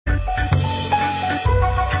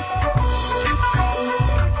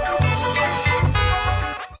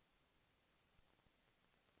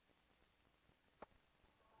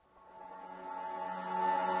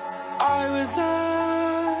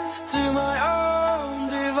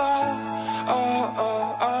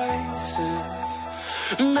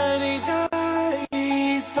Many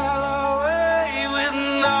days fell away with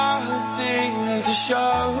nothing to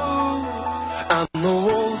show, and the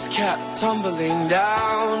walls kept tumbling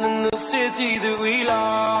down in the city that we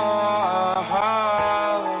love.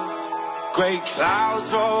 Great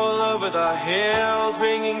clouds roll over the hills,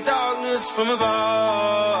 bringing darkness from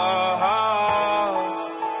above.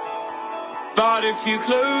 But if you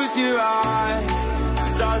close your eyes,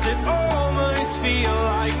 does it almost feel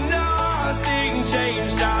like nothing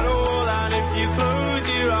changed at all? And if you close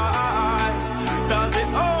your eyes, does it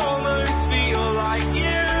almost feel like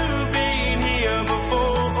you've been here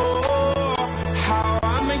before? How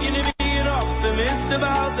am I gonna be an optimist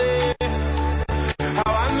about this?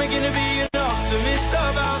 How am I gonna be an optimist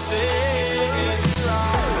about this?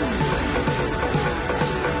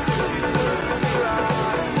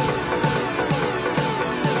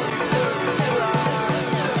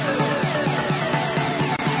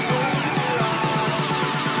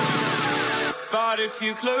 But if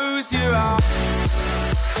you close your eyes,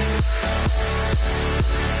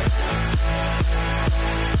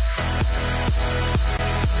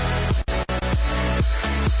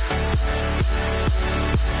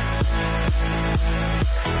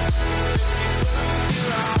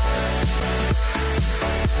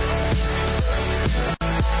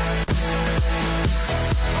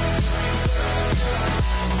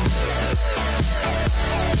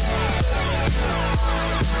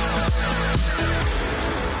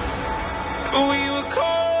 we were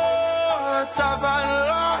caught up and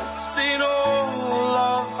lost in all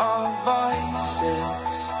of our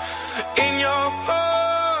vices. In your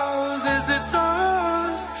pose as the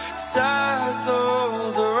dust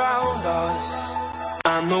settled around us,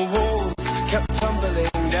 and the walls kept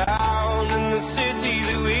tumbling down in the city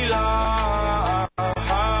that we love.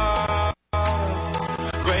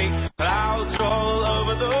 Great clouds roll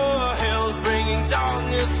over the hills, bringing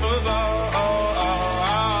darkness from above.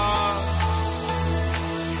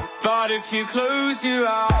 But if you close your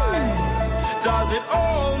eyes, does it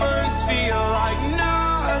almost feel like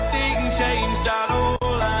nothing changed at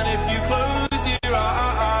all? And if you close your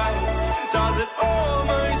eyes, does it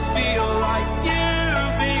almost feel like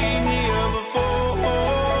you've been here before?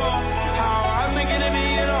 How am I gonna be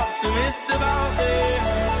an optimist about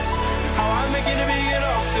this? How am I gonna be an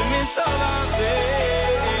optimist about this?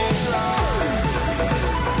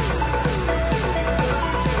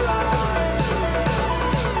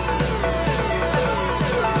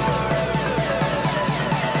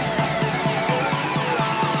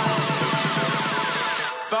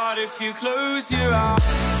 But if you close your eyes,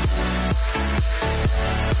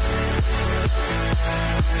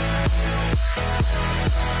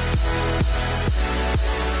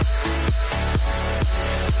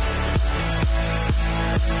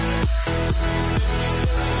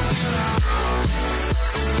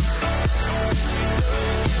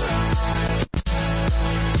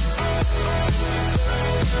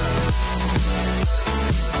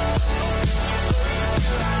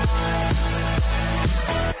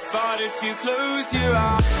 but if you close your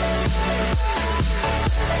eyes,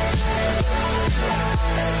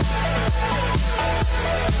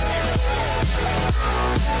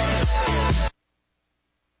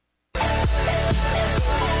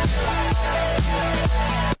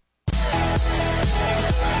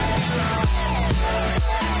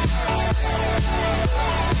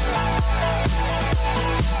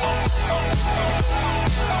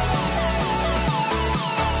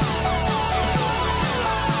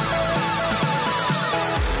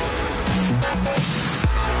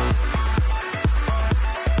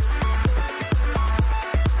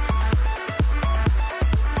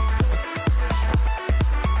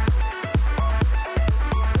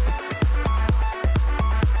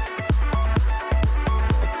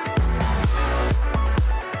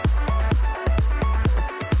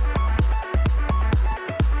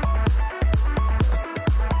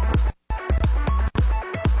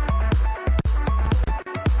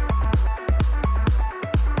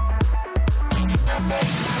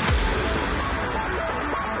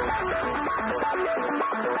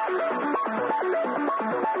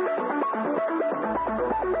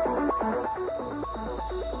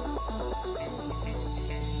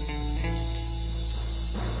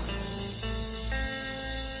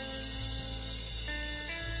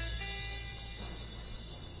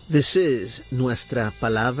 This is Nuestra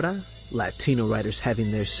Palabra, Latino writers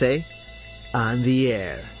having their say, on the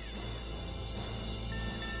air.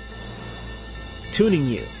 Tuning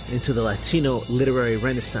you into the Latino literary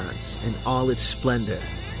renaissance in all its splendor.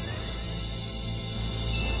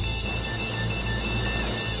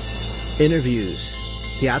 Interviews,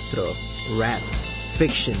 teatro, rap,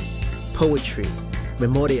 fiction, poetry,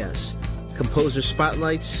 memorias, composer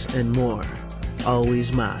spotlights, and more. Always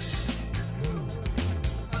más.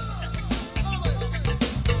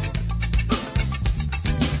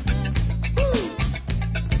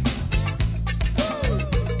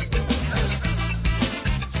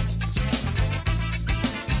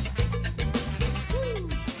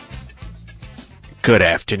 Good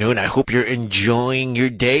afternoon. I hope you're enjoying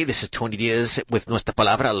your day. This is Tony Diaz with Nuestra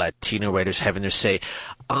Palabra, Latino writers having their say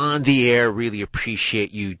on the air. Really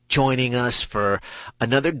appreciate you joining us for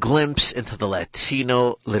another glimpse into the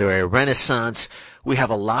Latino literary renaissance. We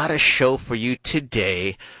have a lot of show for you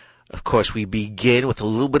today. Of course, we begin with a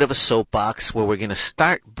little bit of a soapbox where we're going to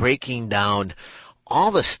start breaking down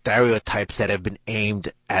all the stereotypes that have been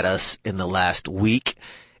aimed at us in the last week,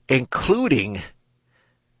 including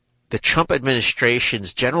the Trump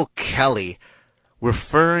administration's General Kelly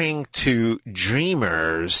referring to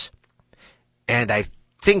Dreamers and I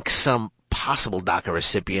think some possible DACA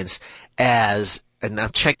recipients as, and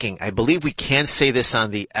I'm checking, I believe we can say this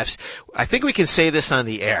on the I think we can say this on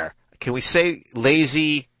the air. Can we say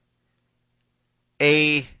lazy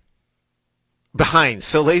behinds?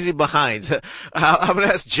 So lazy behinds. I'm going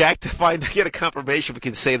to ask Jack to get a confirmation we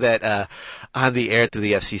can say that on the air through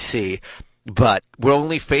the FCC. But we're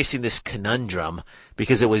only facing this conundrum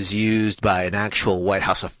because it was used by an actual White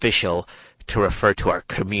House official to refer to our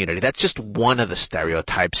community. That's just one of the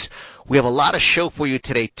stereotypes. We have a lot of show for you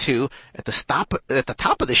today, too. At the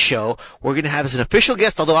top of the show, we're going to have as an official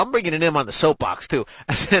guest, although I'm bringing him on the soapbox, too,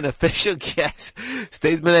 as an official guest,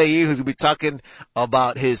 Steve Medellin, who's going to be talking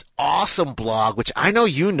about his awesome blog, which I know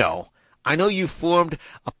you know. I know you formed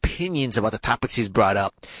opinions about the topics he's brought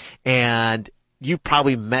up, and you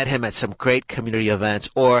probably met him at some great community events,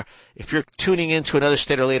 or if you're tuning into another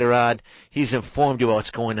state or later on, he's informed you about what's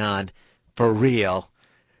going on for real.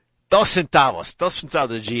 Dos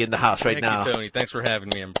centavos G in the house right now. Thank you, Tony. Thanks for having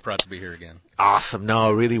me. I'm proud to be here again. Awesome.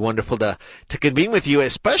 No, really wonderful to convene with you,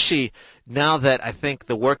 especially now that I think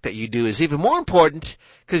the work that you do is even more important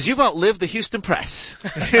because you've outlived the Houston Press.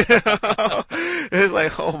 It's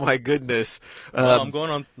like, oh my goodness. Well, I'm going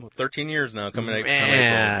on 13 years now coming April,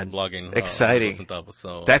 blogging. Exciting.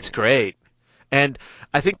 So that's great. And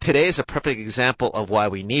I think today is a perfect example of why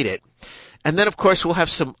we need it. And then, of course, we'll have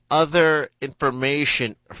some other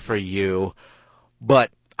information for you. But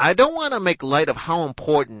I don't want to make light of how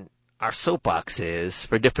important our soapbox is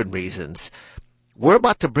for different reasons. We're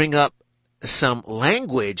about to bring up some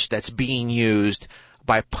language that's being used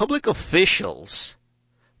by public officials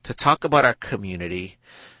to talk about our community.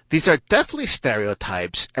 These are definitely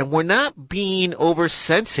stereotypes, and we're not being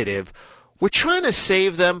oversensitive. We're trying to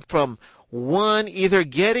save them from, one, either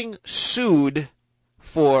getting sued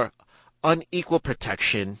for unequal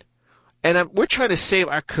protection, and we're trying to save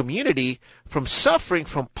our community from suffering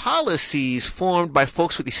from policies formed by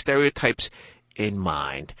folks with these stereotypes in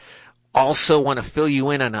mind. Also want to fill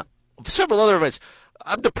you in on several other events.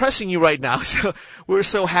 I'm depressing you right now, so we're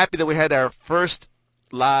so happy that we had our first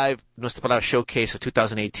live Nuestra Palabra showcase of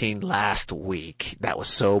 2018 last week. That was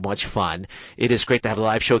so much fun. It is great to have the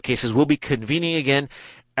live showcases. We'll be convening again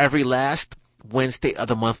every last Wednesday of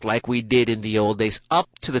the month like we did in the old days up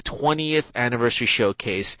to the 20th anniversary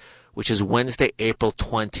showcase, which is Wednesday, April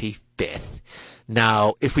 25th.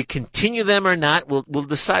 Now, if we continue them or not, we'll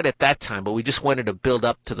decide at that time, but we just wanted to build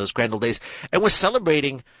up to those grand old days. And we're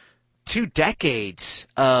celebrating 2 decades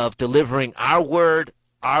of delivering our word,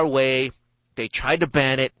 our way. They tried to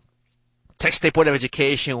ban it. Texas State Board of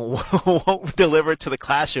Education won't deliver it to the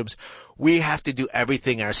classrooms. We have to do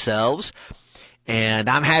everything ourselves. And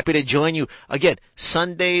I'm happy to join you again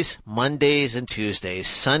Sundays, Mondays, and Tuesdays.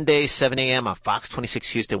 Sundays, 7 a.m. on Fox 26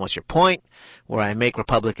 Houston. What's your point? Where I make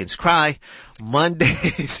Republicans cry.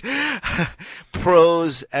 Mondays,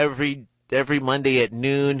 prose every Monday at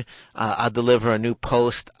noon. I'll deliver a new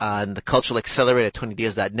post on the Cultural Accelerator at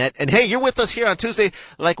TonyDiaz.net. And hey, you're with us here on Tuesday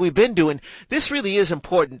like we've been doing. This really is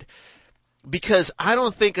important because I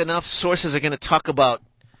don't think enough sources are going to talk about.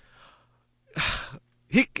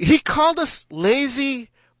 He called us lazy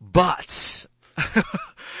butts.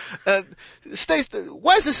 Stace,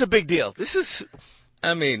 why is this a big deal?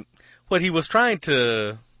 I mean, what he was trying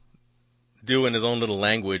to do in his own little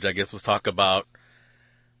language, I guess, was talk about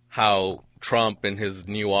how Trump and his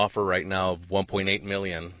new offer right now of $1.8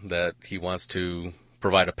 million, that he wants to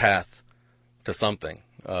provide a path to something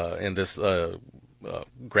in this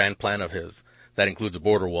grand plan of his that includes a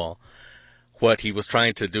border wall. What he was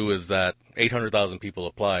trying to do is that 800,000 people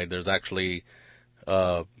applied. There's actually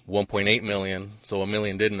 1.8 million, so 1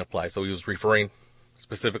 million didn't apply. So he was referring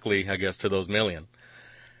specifically, I guess, to those million.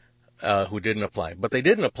 who didn't apply. But they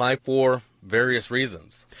didn't apply for various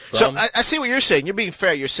reasons. So I see what you're saying. You're being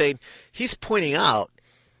fair. You're saying he's pointing out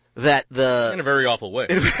that in a very awful way.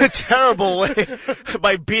 In a terrible way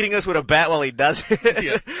by beating us with a bat while he does it.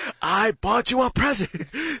 Yes. I bought you a present.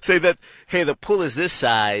 Say that, hey, the pool is this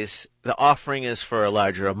size. The offering is for a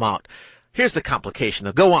larger amount. Here's the complication,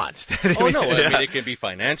 though. Go on. Oh, no. I mean, it can be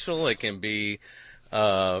financial. It can be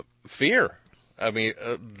fear. I mean,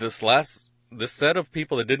 this set of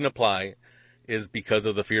people that didn't apply is because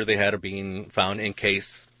of the fear they had of being found in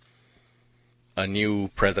case a new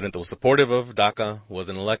president that was supportive of DACA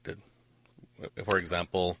wasn't elected. For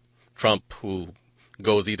example, Trump, who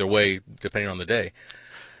goes either way depending on the day.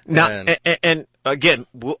 Now, and again,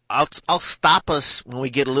 I'll stop us when we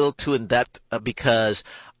get a little too in depth because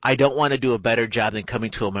I don't want to do a better job than Coming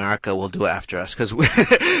to America will do after us because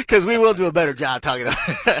we will do a better job talking about.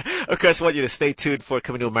 Of course, I want you to stay tuned for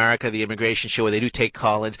Coming to America, the immigration show where they do take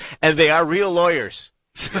call-ins, and they are real lawyers.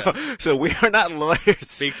 So we are not lawyers.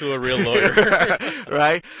 Speak to a real lawyer.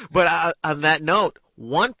 Right? But on that note,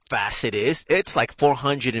 one facet is it's like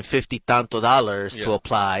 $450 tanto to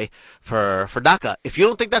apply for DACA. If you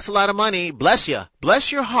don't think that's a lot of money, bless you.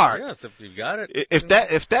 Bless your heart. Yes, if you've got it.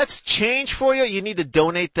 If that's change for you, you need to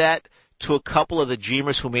donate that to a couple of the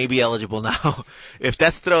Dreamers who may be eligible now. If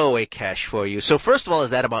that's throwaway cash for you. So first of all, is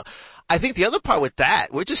that amount. I think the other part with that,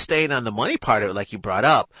 we're just staying on the money part of it like you brought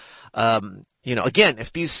up. Again,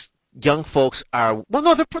 if these young folks are, well,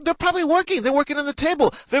 no, they're probably working. They're working on the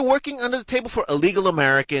table. They're working under the table for illegal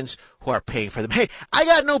Americans who are paying for them. Hey, I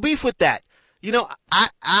got no beef with that.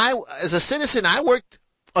 I as a citizen, I worked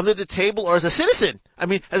under the table, or as a citizen. I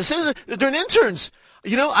mean, as a citizen, during interns.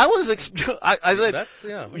 I was, I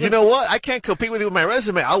said, you know what? I can't compete with you with my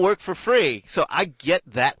resume. I'll work for free. So I get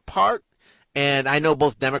that part. And I know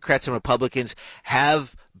both Democrats and Republicans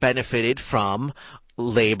have benefited from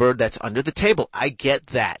labor that's under the table. I get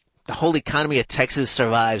that. The whole economy of Texas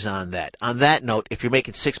survives on that. On that note, if you're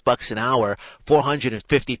making $6 an hour,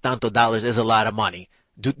 $450 tanto is a lot of money.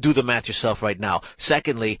 Do the math yourself right now.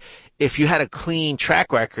 Secondly, if you had a clean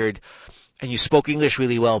track record and you spoke English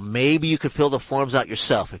really well, maybe you could fill the forms out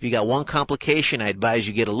yourself. If you got one complication, I advise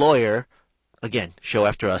you get a lawyer. Again, show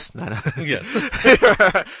after us. Yes.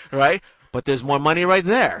 Right? But there's more money right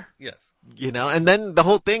there. Yes. And then the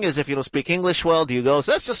whole thing is if you don't speak English well, do you go?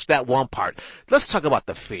 So that's just that one part. Let's talk about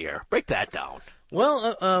the fear. Break that down.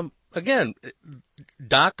 Well, again,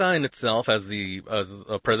 DACA in itself, as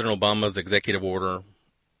President Obama's executive order,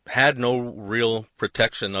 had no real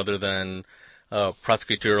protection other than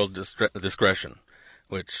prosecutorial discretion,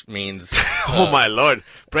 which means oh my Lord,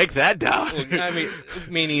 break that down.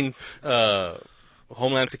 Meaning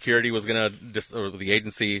Homeland Security was going to, or the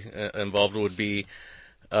agency involved would be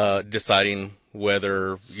deciding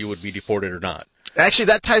whether you would be deported or not. Actually,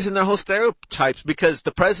 that ties in their whole stereotypes because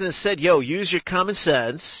the president said, use your common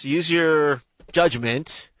sense, use your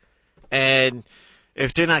judgment, and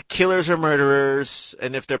if they're not killers or murderers,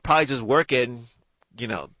 and if they're probably just working,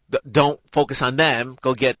 don't focus on them,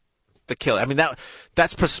 go get the killer. I mean,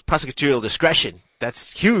 that's prosecutorial discretion.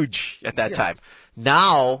 That's huge at that time.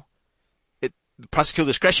 Now, prosecutorial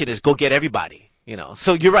discretion is go get everybody.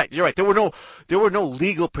 So you're right. There were no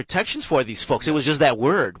legal protections for these folks. It was just that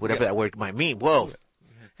word, whatever that word might mean. Whoa.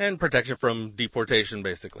 And protection from deportation,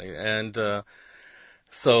 basically. And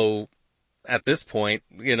so at this point,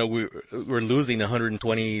 we're losing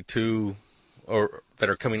 122 that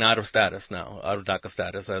are coming out of status now, out of DACA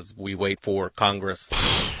status, as we wait for Congress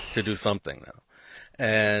to do something now.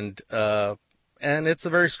 And it's a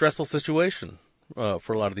very stressful situation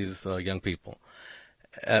for a lot of these young people.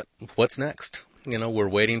 What's next? We're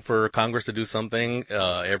waiting for Congress to do something.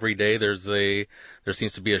 Every day there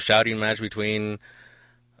seems to be a shouting match between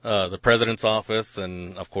the president's office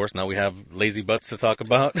and, of course, now we have lazy butts to talk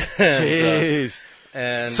about. Jeez.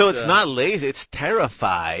 And so it's not lazy, it's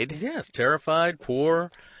terrified. Yes, terrified, poor.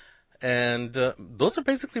 And those are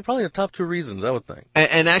basically probably the top two reasons, I would think.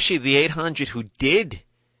 And actually, the 800 who did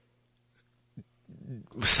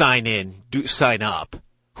sign up,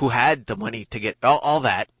 who had the money to get all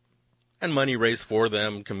that. And money raised for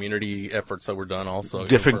them, community efforts that were done also.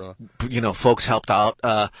 Different, folks helped out,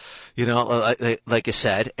 like you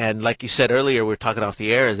said. And like you said earlier, we were talking off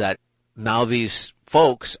the air, is that now these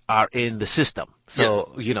folks are in the system.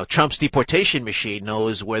 So, yes. Trump's deportation machine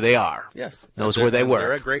knows where they are. Yes. Knows where they work.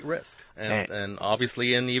 They're at great risk. And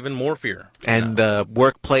obviously in even more fear. And the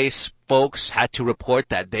workplace folks had to report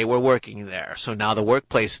that they were working there. So now the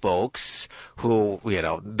workplace folks who,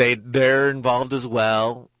 they're involved as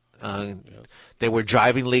well. They were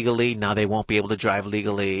driving legally. Now they won't be able to drive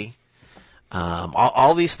legally.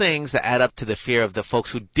 All these things that add up to the fear of the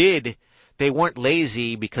folks who they weren't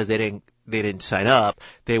lazy because they didn't sign up.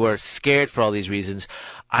 They were scared for all these reasons.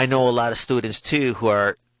 I know a lot of students too who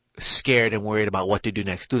are scared and worried about what to do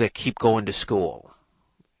next. Do they keep going to school?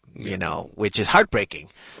 Which is heartbreaking.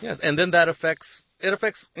 Yes, and then it affects,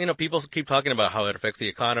 people keep talking about how it affects the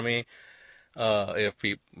economy, if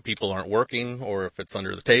people aren't working or if it's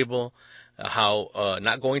under the table, how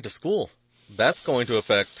not going to school, that's going to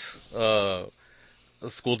affect the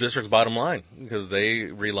school district's bottom line because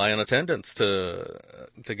they rely on attendance to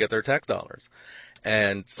get their tax dollars.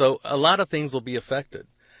 And so a lot of things will be affected.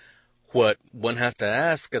 What one has to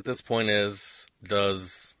ask at this point is,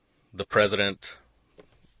 does the president,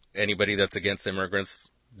 anybody that's against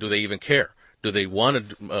immigrants, do they even care? Do they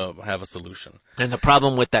want to have a solution? And the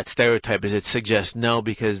problem with that stereotype is it suggests no,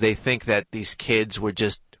 because they think that these kids were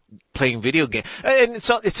just playing video games. And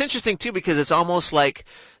it's interesting, too, because it's almost like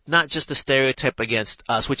not just a stereotype against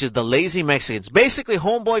us, which is the lazy Mexicans. Basically,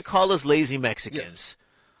 Homeboy called us lazy Mexicans.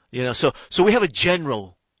 Yes. So we have a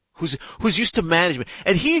general who's used to management.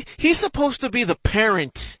 And he's supposed to be the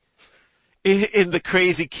parent in the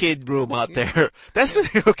crazy kid room out there. That's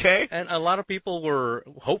okay. And a lot of people were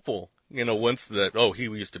hopeful, once that, he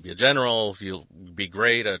used to be a general, he'll be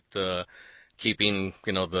great at keeping,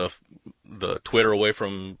 the Twitter away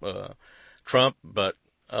from Trump. But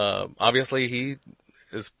obviously he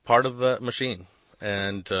is part of the machine.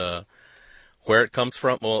 And where it comes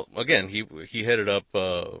from, well, again, he headed up,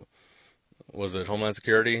 was it Homeland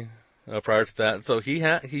Security prior to that? So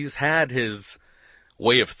he's had his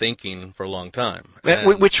way of thinking for a long time.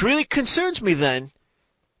 Which really concerns me then,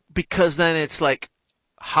 because then it's like,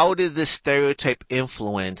 how did this stereotype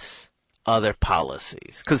influence other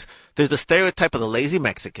policies? Because there's the stereotype of the lazy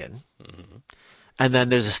Mexican, and then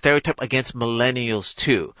there's a stereotype against millennials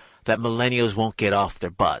too, that millennials won't get off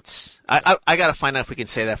their butts. I got to find out if we can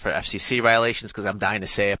say that for FCC violations, because I'm dying to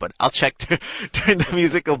say it, but I'll check during the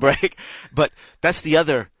musical break. But that's the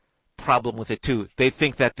other problem with it too. They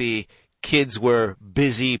think that the kids were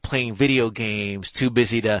busy playing video games, too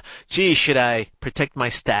busy to, should I protect my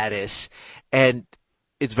status? And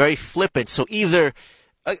it's very flippant. So either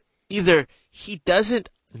he doesn't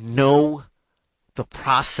know the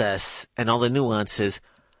process and all the nuances,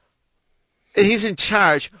 he's in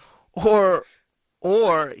charge, or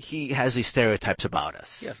he has these stereotypes about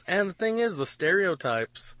us. Yes, and the thing is, the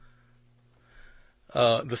stereotypes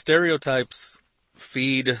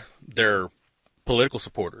feed their political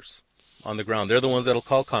supporters on the ground. They're the ones that'll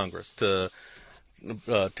call Congress to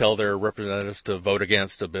tell their representatives to vote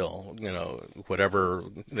against a bill, whatever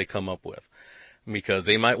they come up with, because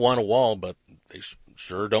they might want a wall, but they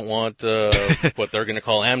sure don't want what they're going to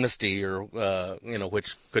call amnesty, or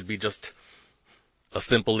which could be just a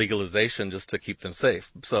simple legalization just to keep them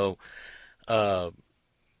safe. So, all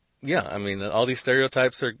these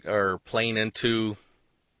stereotypes are playing into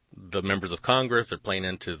the members of Congress. They're playing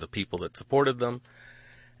into the people that supported them.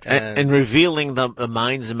 And revealing the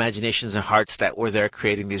minds, imaginations, and hearts that were there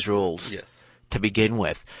creating these rules. Yes. To begin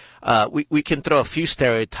with. We can throw a few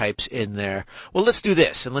stereotypes in there. Well, let's do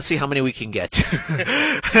this, and let's see how many we can get.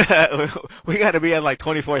 We got to be on like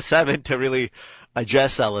 24/7 to really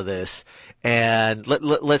address all of this. And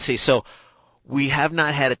let's see. So we have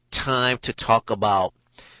not had a time to talk about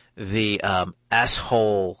the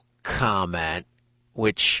asshole comment,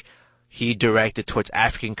 which he directed towards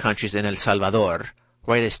African countries in El Salvador,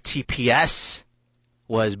 right as TPS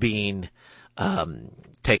was being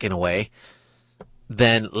taken away.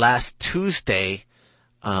 Then last Tuesday,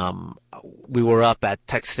 we were up at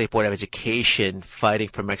Texas State Board of Education fighting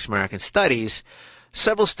for Mexican American Studies.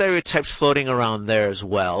 Several stereotypes floating around there as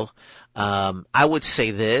well. I would say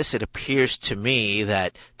this. It appears to me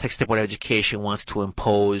that Texas State Board of Education wants to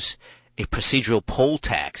impose a procedural poll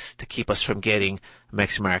tax to keep us from getting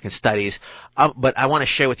Mexican American Studies. But I want to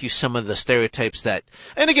share with you some of the stereotypes that,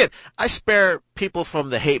 and again, I spare people from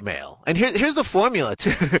the hate mail. And here's the formula.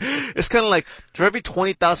 It's kind of like for every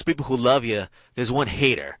 20,000 people who love you, there's one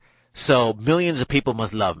hater. So millions of people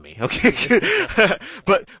must love me. Okay.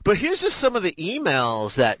 But here's just some of the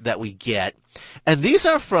emails that we get. And these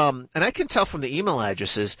are from, and I can tell from the email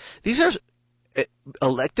addresses, these are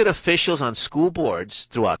elected officials on school boards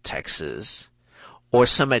throughout Texas, or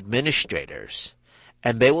some administrators,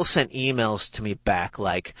 and they will send emails to me back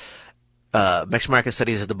like, Mexican American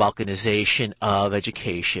Studies is the balkanization of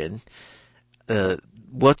education.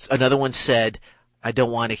 Another one said, I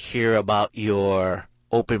don't want to hear about your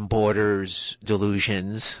open borders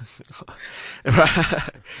delusions.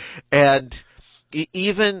 And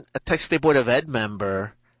even a Texas State Board of Ed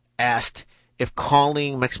member asked if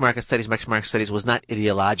calling Mexican American Studies was not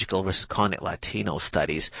ideological versus calling it Latino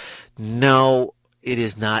Studies. No, it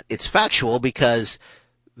is not. It's factual because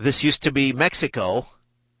this used to be Mexico,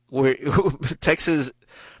 where Texas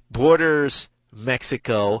borders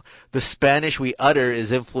Mexico. The Spanish we utter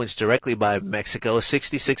is influenced directly by Mexico.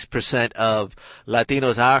 66% of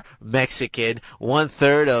Latinos are Mexican.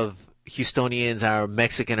 1/3 of Houstonians are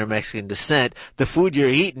Mexican or Mexican descent. The food you're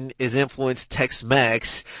eating is influenced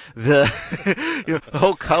Tex-Mex. The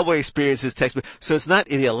whole cowboy experience is Tex-Mex. So it's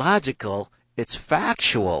not ideological. It's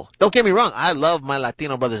factual. Don't get me wrong. I love my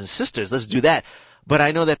Latino brothers and sisters. Let's do that. But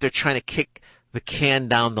I know that they're trying to kick the can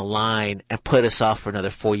down the line and put us off for another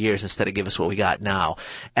 4 years instead of give us what we got now.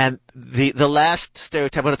 And the last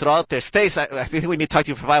stereotype I'm going to throw out there, Stace, I think we need to talk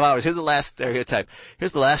to you for 5 hours. Here's the last stereotype.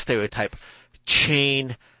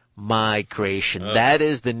 Chain migration. That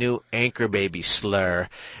is the new anchor baby slur.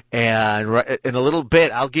 And in a little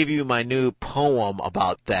bit, I'll give you my new poem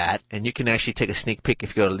about that. And you can actually take a sneak peek if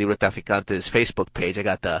you go to Libro Traficante's Facebook page. I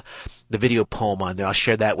got the video poem on there. I'll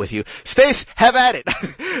share that with you. Stace, have at it.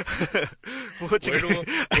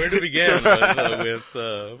 Where to begin with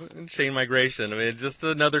chain migration? I mean, just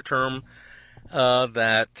another term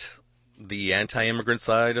that the anti-immigrant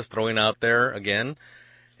side is throwing out there. Again,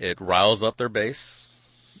 it riles up their base.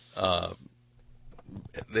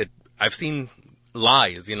 I've seen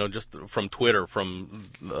lies, just from Twitter, from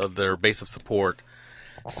their base of support,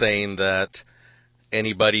 saying that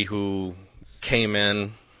anybody who came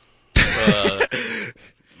in that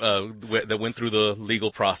went through the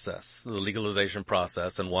legal process, the legalization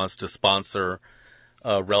process, and wants to sponsor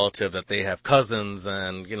a relative, that they have cousins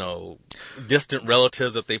and distant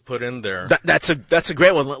relatives that they put in there. That's a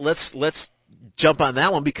great one. Let's jump on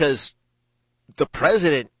that one, because the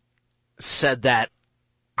president said that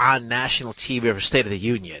on national TV over State of the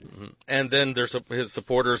Union. Mm-hmm. And then his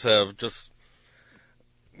supporters have just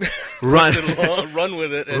run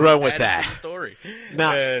with it. And run with that the story.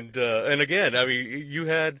 Now, and again, I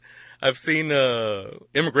mean, I've seen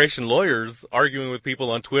immigration lawyers arguing with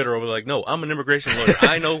people on Twitter over like, no, I'm an immigration lawyer.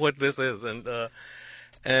 I know what this is. And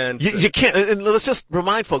you can't, and let's just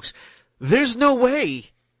remind folks, there's no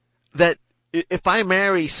way that if I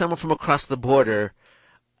marry someone from across the border,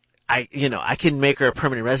 I can make her a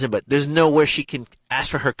permanent resident, but there's nowhere she can ask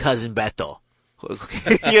for her cousin Beto.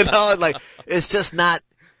 It's just not,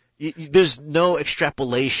 there's no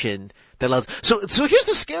extrapolation that allows. So here's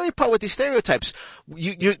the scary part with these stereotypes.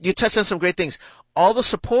 You touched on some great things. All the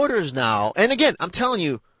supporters now, and again, I'm telling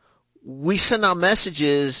you, we send out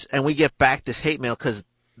messages and we get back this hate mail because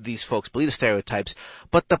these folks believe the stereotypes,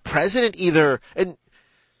 but the president and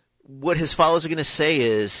what his followers are going to say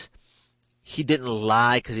is, he didn't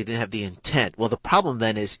lie because he didn't have the intent. Well, the problem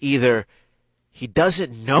then is either he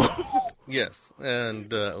doesn't know. Yes,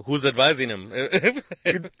 and who's advising him? And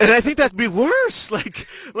I think that'd be worse.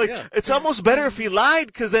 Yeah. It's almost better if he lied,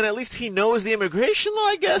 because then at least he knows the immigration law,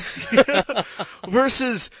 I guess.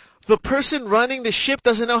 Versus the person running the ship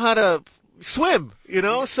doesn't know how to swim.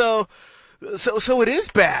 So it is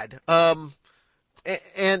bad. And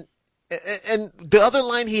the other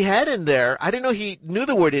line he had in there, I didn't know he knew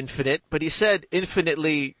the word infinite, but he said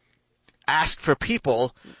infinitely ask for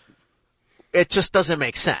people. It just doesn't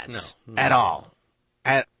make sense at all.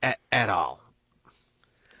 At all.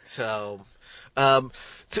 So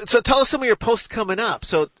tell us some of your posts coming up.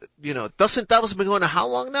 So, Dustin Davos has been going on how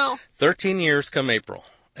long now? 13 years come April.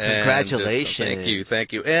 Congratulations.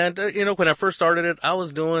 Thank you. And, when I first started it, I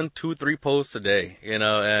was doing 2-3 posts a day,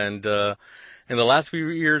 and in the last few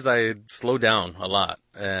years, I slowed down a lot,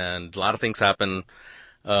 and a lot of things happen.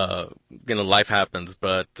 Life happens,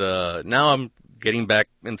 but now I'm getting back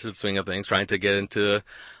into the swing of things, trying to get into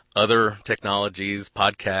other technologies,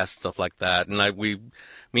 podcasts, stuff like that. And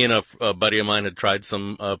me and a buddy of mine had tried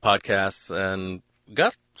some podcasts and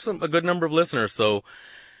got a good number of listeners. So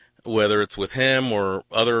whether it's with him or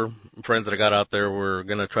other friends that I got out there, we're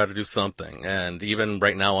going to try to do something. And even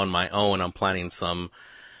right now on my own, I'm planning some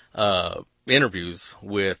interviews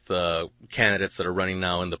with candidates that are running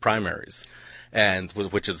now in the primaries, and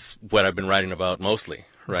which is what I've been writing about mostly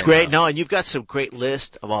right Great. now. No, and you've got some great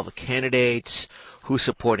list of all the candidates, who's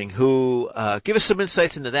supporting who. Give us some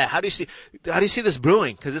insights into that. How do you see this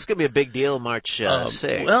brewing? Because it's going to be a big deal March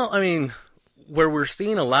 6th. Well, I mean, where we're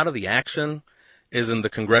seeing a lot of the action is in the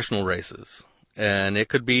congressional races. And it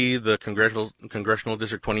could be the Congressional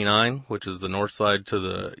District 29, which is the north side to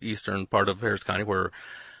the eastern part of Harris County, where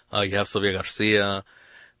you have Sylvia Garcia,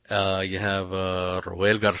 you have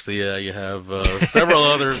Roel Garcia, you have several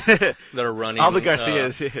others that are running. All the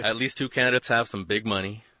Garcias. At least 2 candidates have some big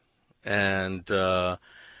money, and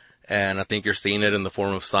And I think you're seeing it in the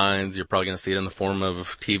form of signs. You're probably going to see it in the form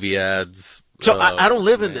of TV ads. So I don't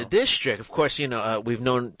live in the district. Of course, we've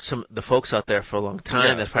known the folks out there for a long time.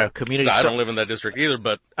 Yeah, that's part of community. I don't live in that district either,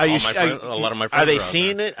 but a lot of my friends are they out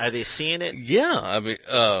seeing there. it? Are they seeing it? Yeah, I mean,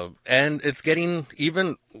 and it's getting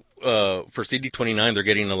even for CD29. They're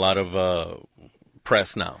getting a lot of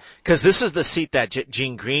press now. Because this is the seat that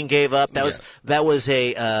Gene Green gave up. That was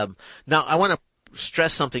a. Now I want to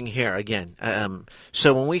stress something here again.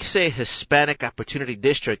 So when we say Hispanic Opportunity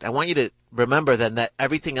District, I want you to remember then that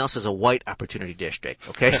everything else is a white opportunity district.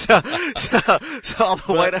 Okay, so all the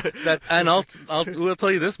white. And we'll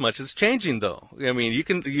tell you this much: it's changing though. I mean,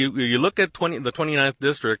 you look at the 29th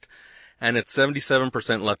district, and it's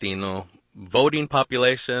 77% Latino voting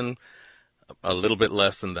population, a little bit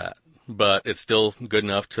less than that, but it's still good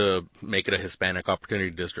enough to make it a Hispanic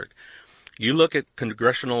Opportunity District. You look at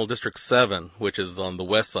Congressional District 7, which is on the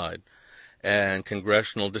west side, and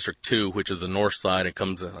Congressional District 2, which is the north side. I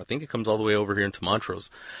think it comes all the way over here into Montrose.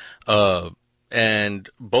 And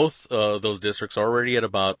both those districts are already at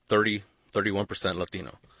about 31%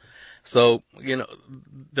 Latino. So,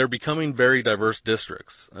 they're becoming very diverse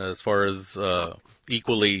districts as far as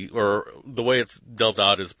equally, or the way it's delved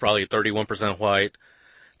out is probably 31% white,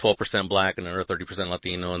 12% black, and another 30%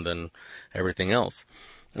 Latino, and then everything else.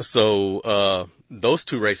 So those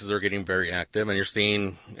two races are getting very active, and you're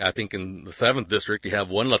seeing, I think in the 7th district, you have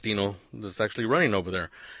one Latino that's actually running over there.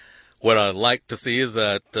 What I'd like to see is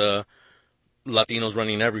that Latinos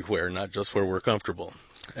running everywhere, not just where we're comfortable.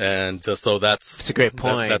 And so that's a great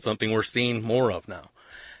point. That's something we're seeing more of now.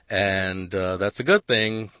 And that's a good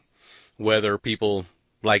thing, whether people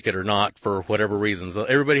like it or not, for whatever reasons.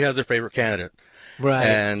 Everybody has their favorite candidate. Right.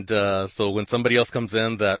 And so when somebody else comes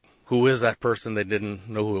in who is that person? They didn't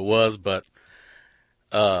know who it was, but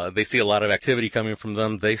they see a lot of activity coming from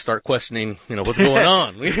them. They start questioning, what's going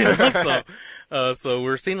on. So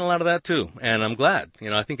we're seeing a lot of that too, and I'm glad.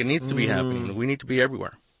 I think it needs to be happening. We need to be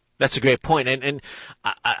everywhere. That's a great point, and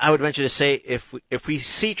I would venture to say if we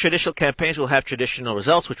see traditional campaigns, we'll have traditional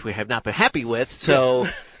results, which we have not been happy with. So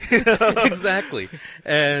exactly,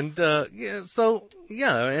 and and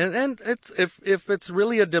it's if it's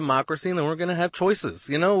really a democracy, then we're going to have choices.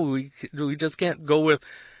 We just can't go with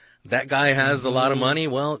that guy has a lot of money.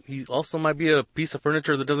 Well, he also might be a piece of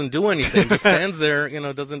furniture that doesn't do anything, just stands there,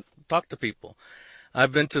 doesn't talk to people.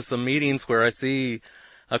 I've been to some meetings where I see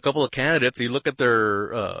a couple of candidates. You look at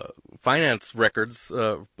their finance records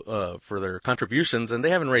for their contributions, and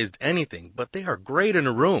they haven't raised anything, but they are great in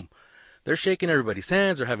a room. They're shaking everybody's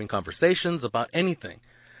hands. They're having conversations about anything.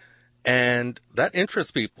 And that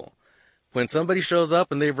interests people. When somebody shows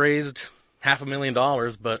up and they've raised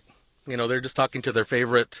 $500,000, but, they're just talking to their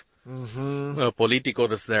favorite politico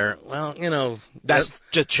that's there. Well, that's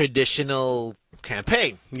the traditional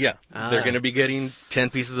campaign. Yeah. They're going to be getting 10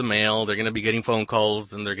 pieces of mail. They're going to be getting phone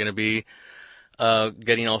calls, and they're going to be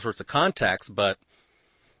getting all sorts of contacts. But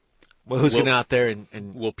who's going out there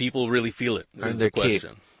and will people really feel it? Is the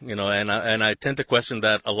question. And I tend to question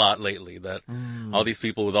that a lot lately. That all these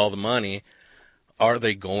people with all the money, are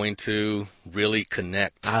they going to really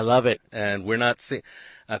connect? I love it. And we're not seeing.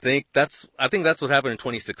 I think that's what happened in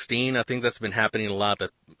 2016. I think that's been happening a lot.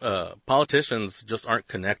 That politicians just aren't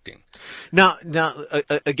connecting. Now,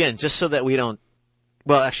 again, just so that we don't.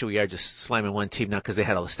 Well, actually, we are just slamming one team now because they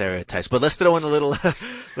had all the stereotypes. But let's throw in a little,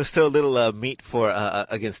 meat for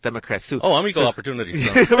against Democrats too. Oh, I'm equal opportunity.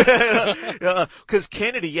 Because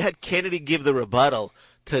Kennedy, you had Kennedy give the rebuttal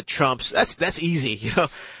to Trump's. That's easy,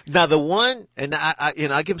 Now the one, and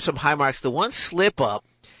I give him some high marks. The one slip up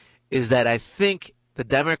is that I think the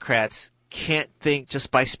Democrats can't think just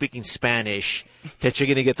by speaking Spanish that you're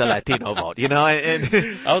going to get the Latino vote, And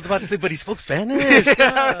I was about to say, but he spoke Spanish. I'm going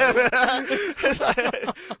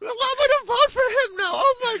to vote for him now.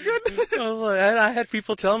 Oh my goodness! I had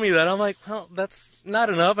people tell me that. I'm like, well, that's not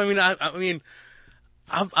enough. I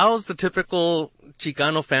was the typical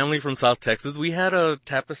Chicano family from South Texas. We had a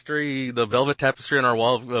tapestry, the velvet tapestry on our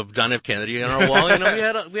wall of John F. Kennedy on our wall.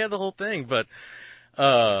 We had the whole thing, but.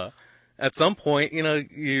 At some point,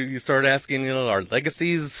 you start asking, are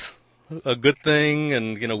legacies a good thing?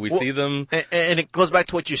 And, we see them. And it goes back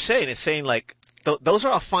to what you're saying. It's saying, like, those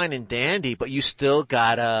are all fine and dandy, but you still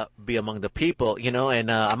gotta be among the people,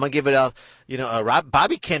 And I'm gonna give it up,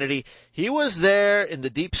 Bobby Kennedy, he was there in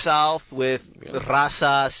the Deep South with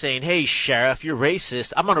Raza saying, hey, Sheriff, you're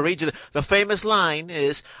racist. I'm gonna read you. The famous line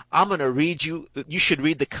is, I'm gonna read you. You should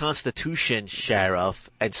read the Constitution, Sheriff,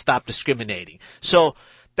 and stop discriminating. So,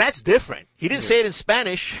 that's different. He didn't say it in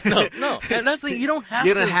Spanish. No. And that's the thing. You don't have to.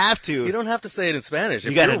 You don't have to. You don't have to say it in Spanish.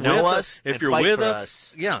 You got to know us. If you're with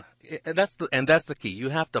us, yeah. that's the key. You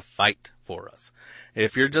have to fight for us.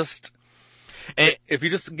 If you just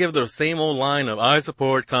give the same old line of "I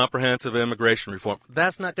support comprehensive immigration reform,"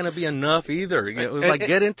 that's not going to be enough either.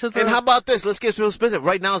 Get into the. And how about this? Let's get real specific.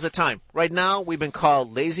 Right now is the time. Right now, we've been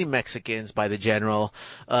called lazy Mexicans by the general.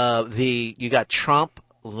 You got Trump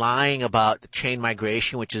lying about chain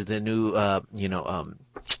migration, which is the new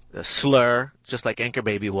slur, just like Anchor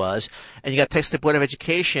Baby was, and you got Texas Board of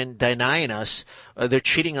Education denying us. They're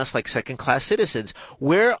treating us like second-class citizens.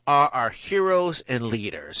 Where are our heroes and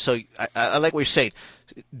leaders? So I like what you're saying.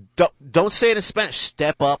 Don't say it in Spanish.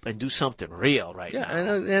 Step up and do something real now. Yeah,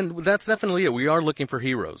 and that's definitely it. We are looking for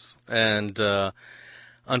heroes, and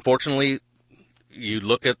unfortunately, you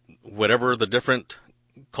look at whatever the different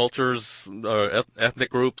cultures or ethnic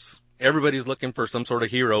groups, everybody's looking for some sort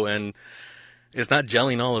of hero, and it's not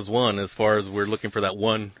gelling all as one as far as we're looking for that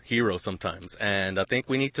one hero sometimes. And I think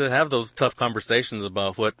we need to have those tough conversations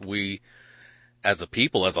about what we, as a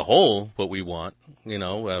people, as a whole, what we want.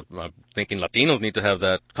 I'm thinking Latinos need to have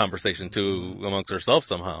that conversation too amongst ourselves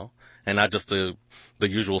somehow, and not just the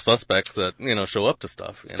usual suspects that, show up to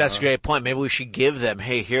stuff. That's a great point. Maybe we should give them,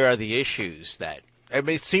 hey, here are the issues that,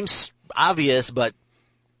 it seems obvious, but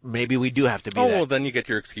maybe we do have to be well, then you get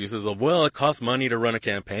your excuses of, well, it costs money to run a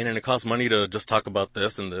campaign, and it costs money to just talk about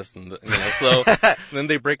this and this, and so then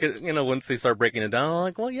they break it, once they start breaking it down, I'm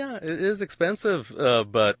like, well, yeah, it is expensive,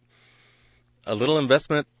 but a little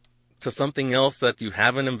investment to something else that you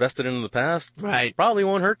haven't invested in the past, right, probably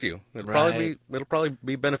won't hurt you. It'll probably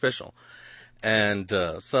be beneficial. And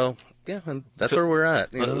so, yeah, and that's where we're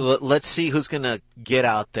at. Let's see who's going to get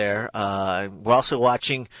out there. We're also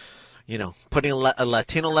watching, putting a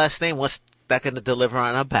Latino last name. What's that going to deliver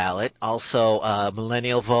on a ballot? Also,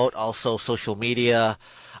 millennial vote. Also, social media.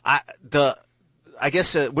 I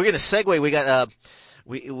guess we're going to segue.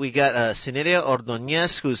 We got Cineria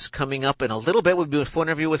Ordonez, who's coming up in a little bit. We'll do a phone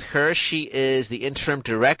interview with her. She is the interim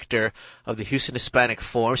director of the Houston Hispanic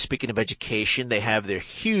Forum. Speaking of education, they have their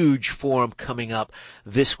huge forum coming up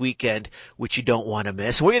this weekend, which you don't want to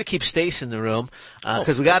miss. We're going to keep Stace in the room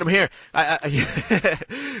because we got him here.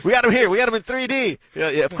 We got him here. We got him in 3D. Yeah,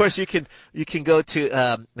 of course, you can go to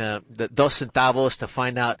the Dos Centavos to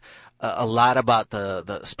find out a lot about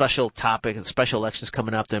the special topic and special elections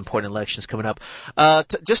coming up, the important elections coming up.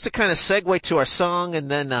 Just to kind of segue to our song and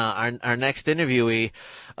then our next interviewee,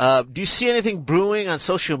 do you see anything brewing on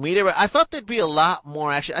social media? I thought there'd be a lot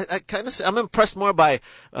more action. I'm impressed more by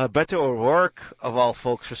Beto O'Rourke, of all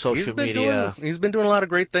folks, for social media. He's been doing a lot of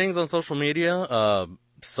great things on social media.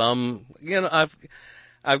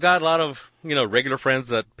 I've got a lot of, regular friends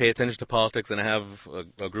that pay attention to politics, and I have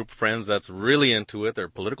a group of friends that's really into it. They're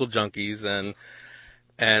political junkies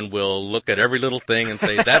and will look at every little thing and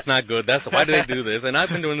say, that's not good. Why do they do this? And I've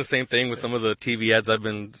been doing the same thing with some of the TV ads I've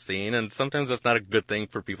been seeing, and sometimes that's not a good thing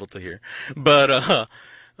for people to hear. But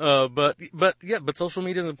social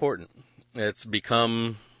media is important. It's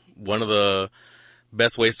become one of the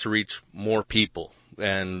best ways to reach more people,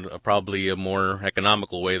 and probably a more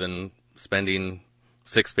economical way than spending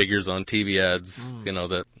six figures on TV ads,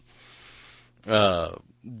 that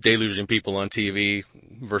deluging people on TV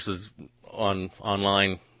versus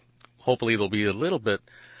online. Hopefully they'll be a little bit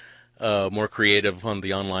more creative on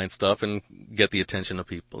the online stuff and get the attention of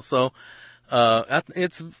people. So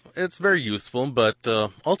it's very useful, but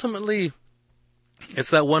ultimately it's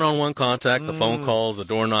that one-on-one contact, the phone calls, the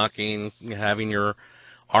door knocking, having your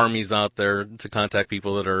armies out there to contact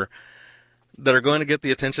people that are going to get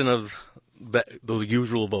the attention of those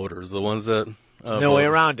usual voters, the ones that no way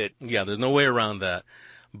around it. Yeah, there's no way around that.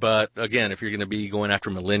 But again, if you're going to be going after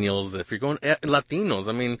millennials, if you're going Latinos,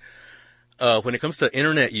 when it comes to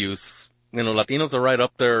internet use, Latinos are right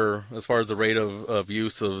up there as far as the rate of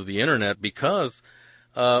use of the internet, because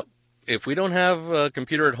if we don't have a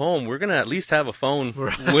computer at home, we're going to at least have a phone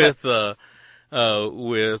with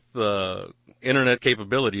internet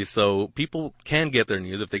capabilities, so people can get their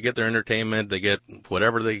news. If they get their entertainment, they get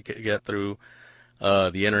whatever they get through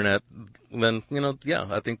the internet, then,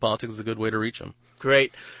 I think politics is a good way to reach them.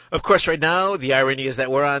 Great. Of course, right now, the irony is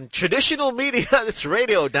that we're on traditional media. It's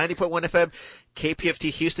radio, 90.1 FM,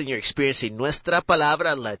 KPFT Houston. You're experiencing Nuestra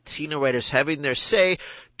Palabra, Latino writers having their say.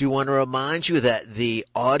 Do want to remind you that the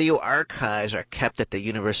audio archives are kept at the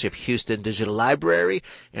University of Houston Digital Library,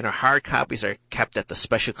 and our hard copies are kept at the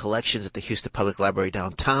special collections at the Houston Public Library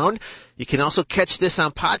downtown. You can also catch this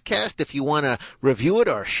on podcast if you want to review it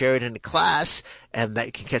or share it in the class, and that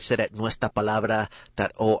you can catch that at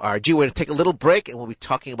nuestrapalabra.org. We're going to take a little break, and we'll be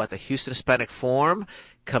talking about the Houston Hispanic Forum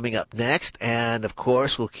coming up next. And, of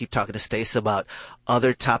course, we'll keep talking to Stace about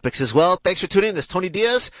other topics as well. Thanks for tuning in. This is Tony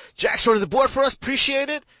Diaz. Jack's running the board for us. Appreciate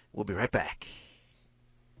it. We'll be right back.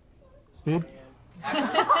 Speed?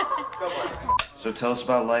 So tell us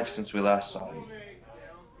about life since we last saw you.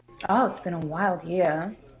 Oh, it's been a wild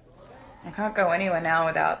year. I can't go anywhere now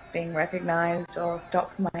without being recognized or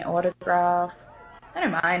stopped for my autograph. I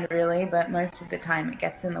don't mind really, but most of the time it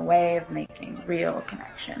gets in the way of making real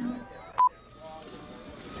connections.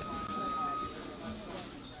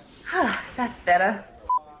 That's better.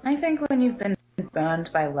 I think when you've been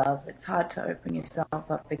burned by love, it's hard to open yourself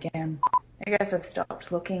up again. I guess I've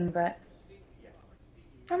stopped looking, but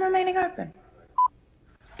I'm remaining open.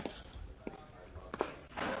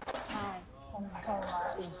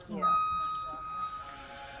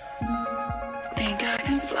 Think I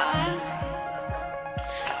can fly.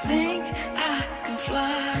 Think I can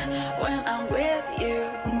fly when I'm with you.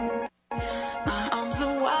 My arms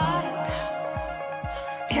are wide,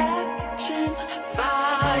 catching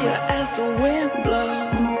fire as the wind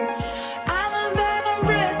blows. I know that I'm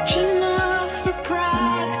rich enough for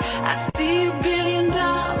pride. I see $1 billion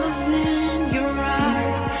in your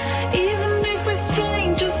eyes, even if we're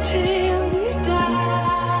strangers till we die.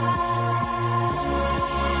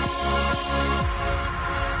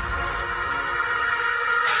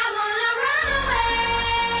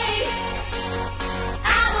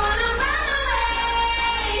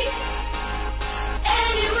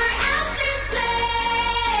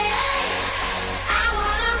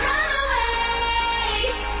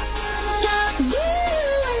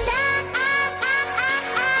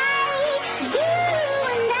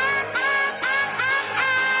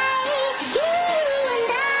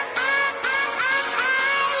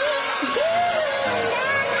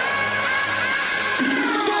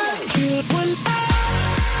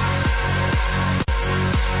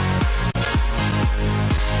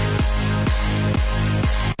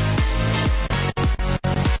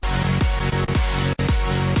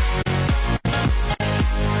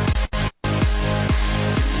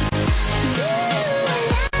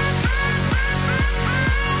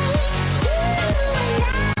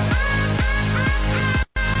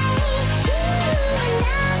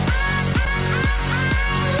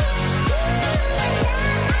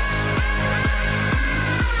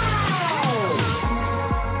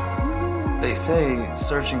 They say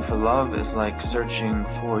searching for love is like searching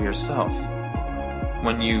for yourself.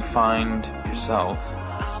 When you find yourself,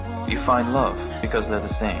 you find love because they're the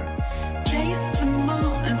same. Chase the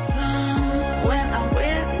moon and sun when I'm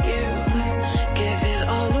with you. Give it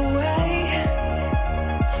all away.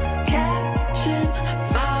 Catching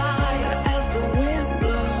fire as the wind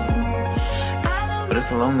blows. But it's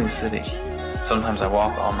a lonely city. Sometimes I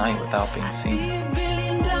walk all night without being seen. $1 billion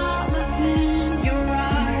in your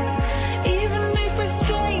eyes, even if we're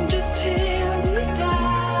strangers till we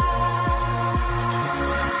die.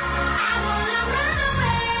 I wanna run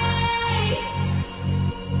away.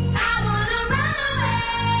 I wanna run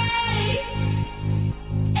away.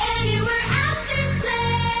 Anywhere out this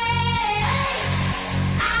place.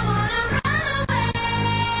 I wanna run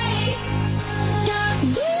away.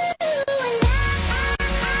 Just you and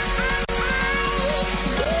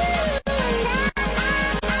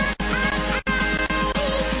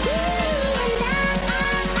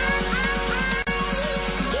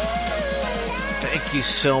Thank you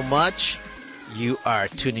so much. You are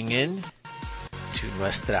tuning in to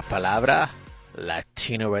Nuestra Palabra,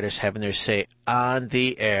 Latino writers having their say on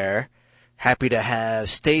the air. Happy to have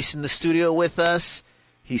Stace in the studio with us.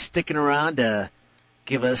 He's sticking around to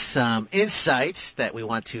give us some insights that we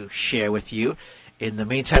want to share with you. In the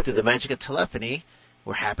meantime, through the magic of telephony,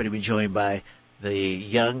 we're happy to be joined by the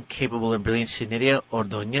young, capable, and brilliant Cineria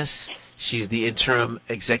Ordóñez. She's the interim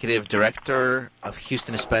executive director of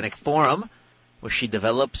Houston Hispanic Forum, where she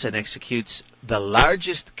develops and executes the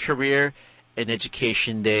largest career and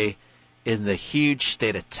education day in the huge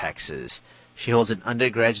state of Texas. She holds an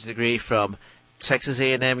undergraduate degree from Texas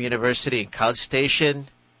A&M University in College Station.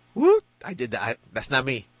 Woo! I did that. That's not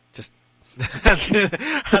me. Just I'm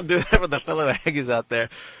doing that for the fellow Aggies out there.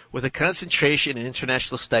 With a concentration in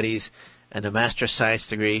international studies and a Master of Science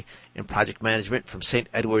degree in project management from St.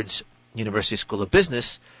 Edward's University School of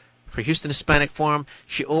Business. For Houston Hispanic Forum,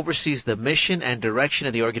 she oversees the mission and direction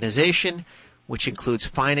of the organization, which includes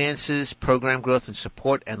finances, program growth and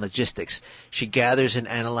support, and logistics. She gathers and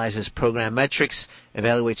analyzes program metrics,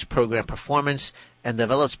 evaluates program performance, and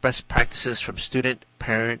develops best practices from student,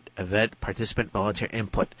 parent, event, participant, volunteer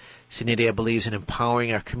input. Cineria believes in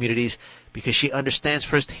empowering our communities because she understands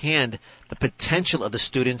firsthand the potential of the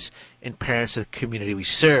students and parents of the community we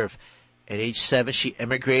serve. At age 7, she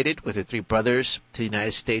emigrated with her 3 brothers to the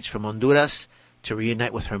United States from Honduras to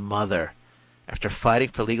reunite with her mother. After fighting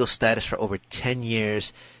for legal status for over 10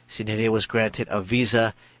 years, Zenaidia was granted a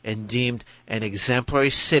visa and deemed an exemplary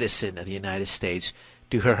citizen of the United States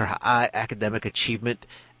due to her high academic achievement,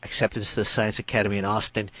 acceptance to the Science Academy in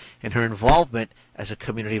Austin, and her involvement as a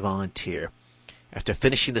community volunteer. After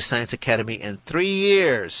finishing the Science Academy in 3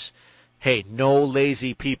 years, hey, no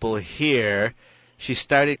lazy people here, she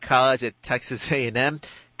started college at Texas A&M,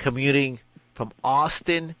 commuting from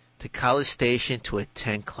Austin to College Station to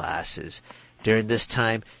attend classes. During this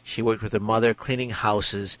time, she worked with her mother cleaning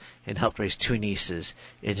houses and helped raise 2 nieces.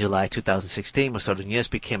 In July 2016, Ms. Ordonez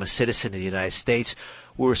became a citizen of the United States.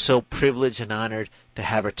 We were so privileged and honored to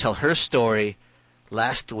have her tell her story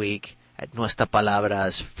last week at Nuestra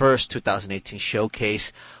Palabra's first 2018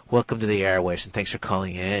 showcase. Welcome to the airwaves, and thanks for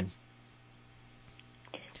calling in.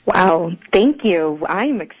 Wow, thank you.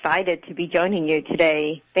 I'm excited to be joining you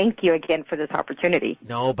today. Thank you again for this opportunity.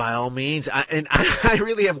 No, by all means. I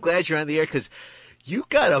really am glad you're on the air because you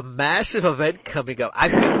got a massive event coming up.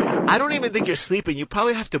 I don't even think you're sleeping. You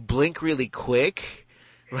probably have to blink really quick,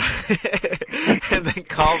 right? And then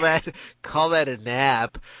call that a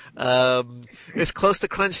nap. It's close to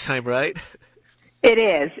crunch time, right? It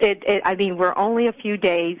is. I mean, we're only a few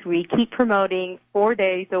days. We keep promoting 4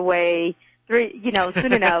 days away.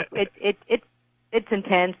 Soon enough. It's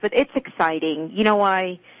intense, but it's exciting. You know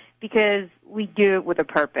why? Because we do it with a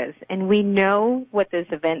purpose, and we know what this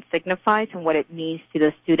event signifies and what it means to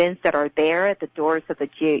the students that are there at the doors of the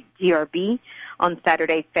GRB on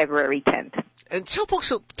Saturday, February 10th. And tell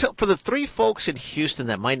folks, for the 3 folks in Houston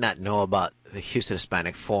that might not know about the Houston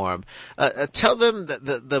Hispanic Forum, tell them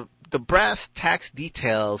the brass tacks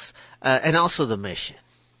details and also the mission.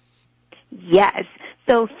 Yes.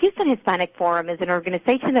 So Houston Hispanic Forum is an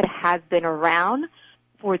organization that has been around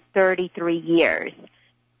for 33 years.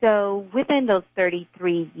 So within those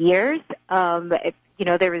 33 years,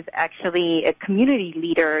 there was actually community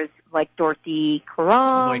leaders like Dorothy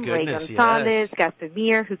Caron, Ray Gonzalez,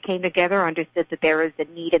 Gaspar, who came together, understood that there was a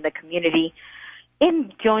need in the community.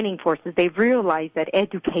 In joining forces, they realized that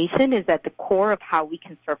education is at the core of how we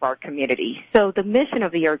can serve our community. So the mission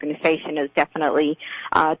of the organization is definitely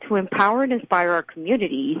to empower and inspire our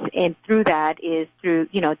communities, and through that is through,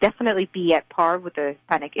 definitely be at par with the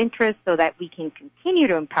Hispanic interest so that we can continue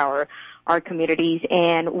to empower our communities.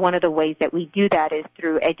 And one of the ways that we do that is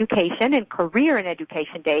through education, and Career in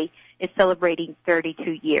Education Day is celebrating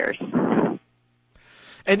 32 years. And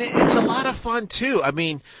it's a lot of fun, too. I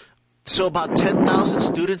mean, so about 10,000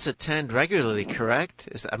 students attend regularly, correct?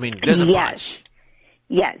 There's a bunch.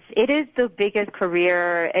 Yes, it is the biggest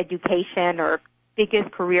career education or biggest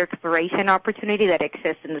career exploration opportunity that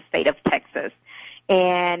exists in the state of Texas.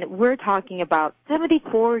 And we're talking about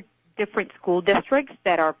 74 different school districts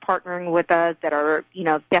that are partnering with us, that are,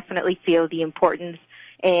 definitely feel the importance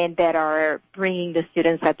and that are bringing the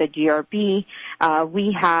students at the GRB.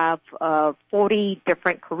 We have 40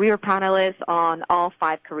 different career panelists on all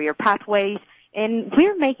 5 career pathways, and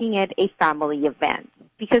we're making it a family event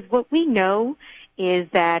because what we know is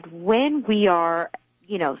that when we are,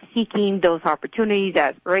 seeking those opportunities,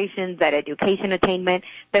 aspirations, that education attainment,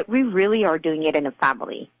 that we really are doing it in a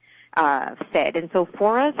family set. And so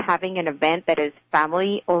for us, having an event that is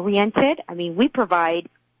family-oriented, we provide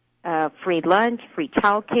free lunch, free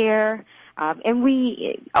childcare, and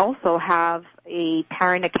we also have a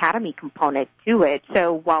parent academy component to it.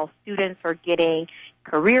 So while students are getting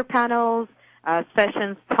career panels,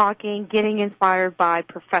 sessions, talking, getting inspired by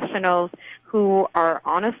professionals who are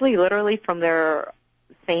honestly, literally from their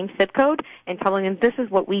same zip code and telling them this is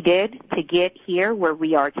what we did to get here where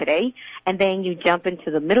we are today. And then you jump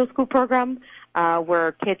into the middle school program,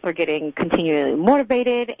 where kids are getting continually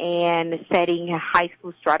motivated and setting high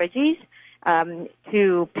school strategies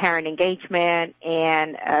to parent engagement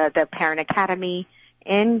and the Parent Academy,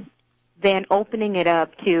 and then opening it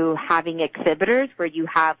up to having exhibitors where you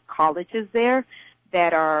have colleges there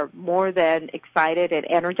that are more than excited and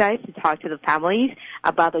energized to talk to the families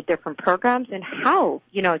about the different programs and how,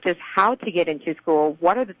 just how to get into school,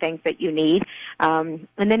 what are the things that you need. And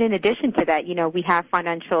then in addition to that, we have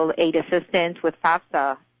financial aid assistance with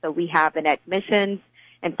FAFSA. So we have an admissions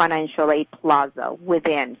and financial aid plaza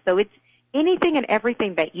within. So it's anything and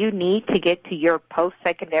everything that you need to get to your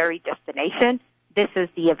post-secondary destination. This is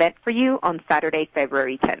the event for you on Saturday,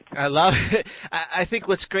 February 10th. I love it. I think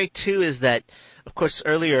what's great, too, is that, of course,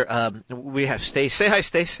 earlier we have Stace. Say hi,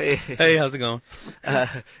 Stace. Hey, how's it going?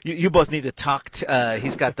 You both need to talk.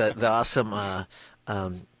 He's got the awesome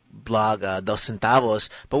blog, Dos Centavos.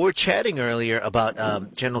 But we're chatting earlier about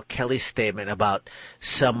General Kelly's statement about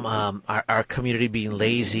some our community being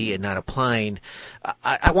lazy and not applying.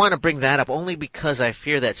 I want to bring that up only because I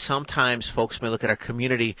fear that sometimes folks may look at our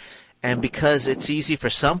community And because it's easy for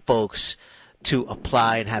some folks to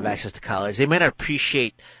apply and have access to college, they may not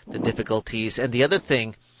appreciate the difficulties. And the other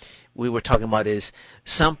thing we were talking about is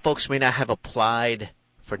some folks may not have applied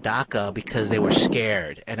for DACA because they were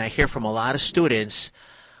scared. And I hear from a lot of students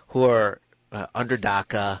who are under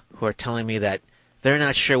DACA who are telling me that they're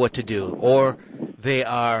not sure what to do, or they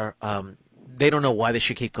are they don't know why they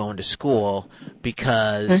should keep going to school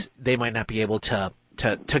because they might not be able to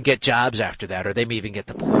get jobs after that, or they may even get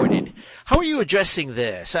deported. How are you addressing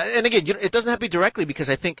this? And again, it doesn't have to be directly, because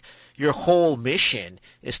I think your whole mission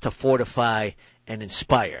is to fortify and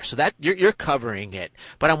inspire. So that you're covering it.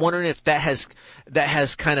 But I'm wondering if that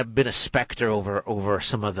has kind of been a specter over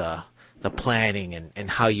some of the planning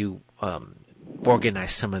and how you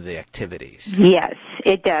organize some of the activities. Yes,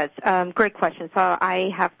 it does. Great question. So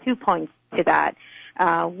I have 2 points to that.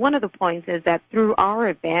 One of the points is that through our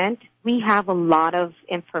event, we have a lot of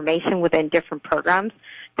information within different programs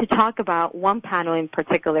to talk about one panel in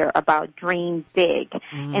particular about Dream Big.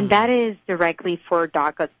 And that is directly for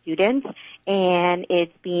DACA students, and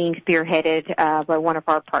it's being spearheaded by one of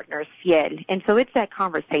our partners, Fiel. And so it's that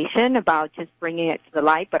conversation about just bringing it to the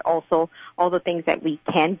light, but also all the things that we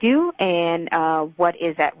can do and what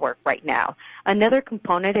is at work right now. Another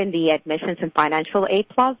component in the admissions and financial aid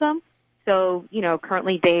plaza. So,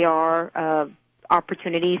 currently they are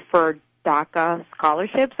opportunities for DACA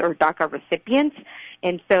scholarships or DACA recipients.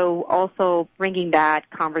 And so also bringing that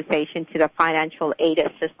conversation to the financial aid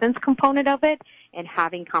assistance component of it and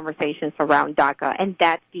having conversations around DACA, and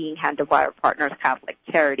that's being handled by our partners, Catholic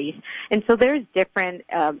Charities. And so there's different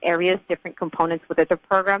areas, different components within the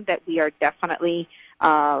program that we are definitely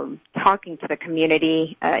talking to the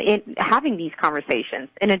community, having these conversations.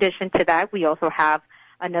 In addition to that, we also have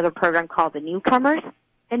another program called the Newcomers,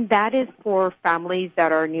 and that is for families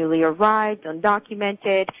that are newly arrived,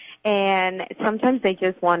 undocumented, and sometimes they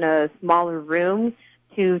just want a smaller room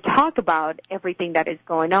to talk about everything that is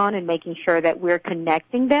going on and making sure that we're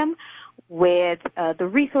connecting them with the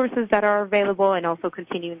resources that are available, and also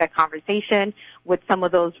continuing the conversation with some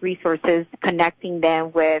of those resources, connecting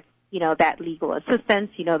them with that legal assistance.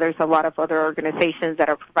 There's a lot of other organizations that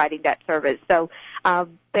are providing that service. So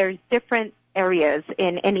there's different areas,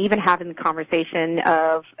 and even having the conversation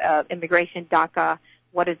of immigration, DACA,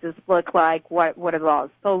 what does this look like, what are the laws.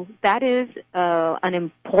 So that is an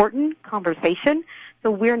important conversation,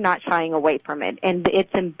 so we're not shying away from it. And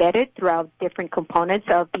it's embedded throughout different components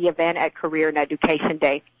of the event at Career and Education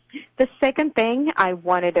Day. The second thing I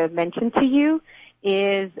wanted to mention to you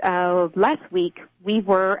is last week we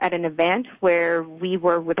were at an event where we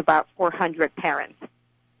were with about 400 parents.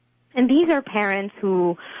 And these are parents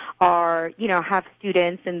who are, have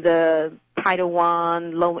students in the Title I,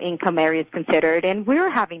 low-income areas considered, and we were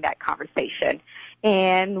having that conversation.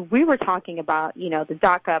 And we were talking about, the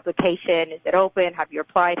DACA application. Is it open? Have you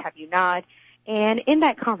applied? Have you not? And in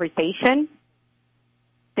that conversation,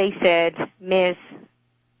 they said, Miss,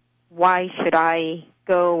 why should I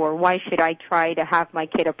go, or why should I try to have my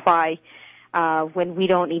kid apply when we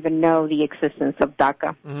don't even know the existence of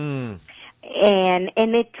DACA? And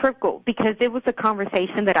it trickled, because it was a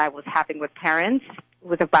conversation that I was having with parents,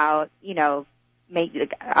 with about, maybe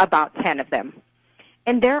about 10 of them.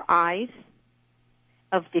 And their eyes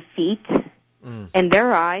of defeat, and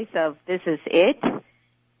their eyes of this is it.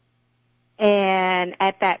 And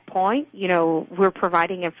at that point, we're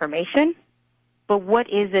providing information, but what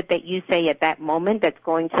is it that you say at that moment that's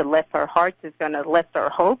going to lift our hearts, is going to lift our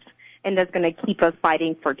hopes, and that's going to keep us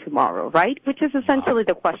fighting for tomorrow, right? Which is essentially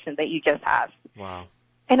the question that you just asked. Wow.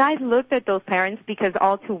 And I looked at those parents, because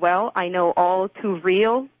all too well, I know all too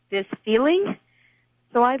real this feeling.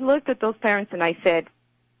 So I looked at those parents and I said,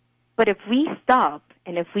 but if we stop,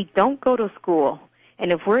 and if we don't go to school,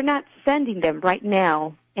 and if we're not sending them right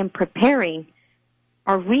now and preparing,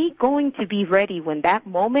 are we going to be ready when that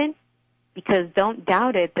moment? Because don't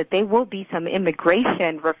doubt it that there will be some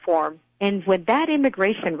immigration reform. And when that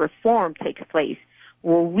immigration reform takes place,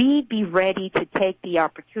 will we be ready to take the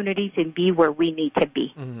opportunities and be where we need to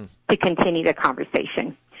be to continue the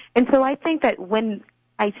conversation? And so I think that when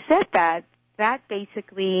I said that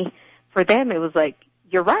basically, for them, it was like,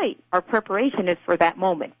 you're right. Our preparation is for that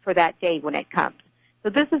moment, for that day when it comes. So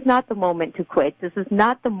this is not the moment to quit. This is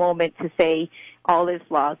not the moment to say all is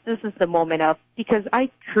lost. This is the moment of, because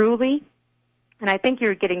I truly, and I think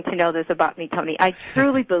you're getting to know this about me, Tony, I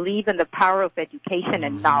truly believe in the power of education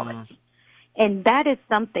and knowledge. And that is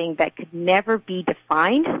something that could never be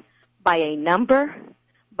defined by a number,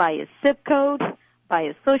 by a zip code, by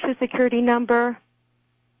a social security number,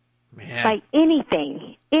 by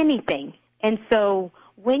anything. And so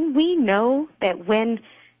when we know that when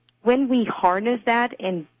we harness that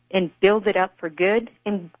and and build it up for good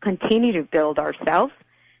and continue to build ourselves,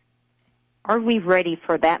 are we ready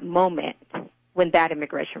for that moment when that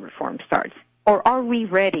immigration reform starts? Or are we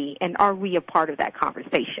ready, and are we a part of that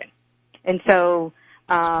conversation? And so,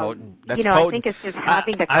 That's potent. That's potent. I think it's just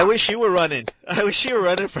having the. I wish you were running. I wish you were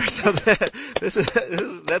running for something.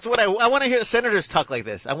 That's what I want to hear. Senators talk like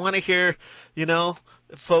this. I want to hear,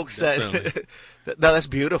 folks that. No, that's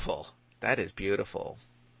beautiful. That is beautiful.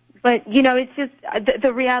 But it's just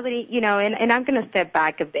the reality. And I'm going to step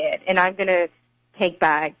back a bit, and I'm going to take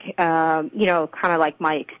back, kind of like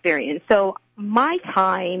my experience. So my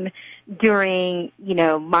time during,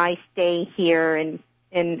 my stay here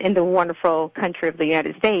in the wonderful country of the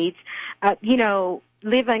United States,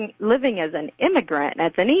 living as an immigrant,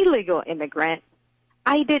 as an illegal immigrant,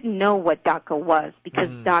 I didn't know what DACA was because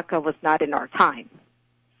DACA was not in our time.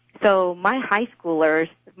 So my high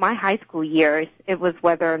school years, it was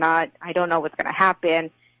whether or not, I don't know what's going to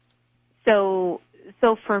happen. So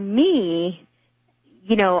for me,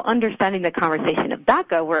 understanding the conversation of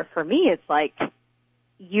DACA, where for me it's like,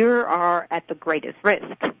 you are at the greatest risk.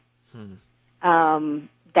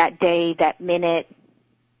 That day, that minute,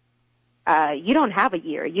 you don't have a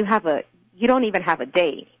year. You don't even have a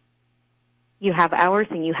day. You have hours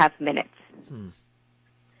and you have minutes.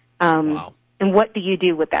 Wow. And what do you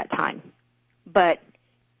do with that time? But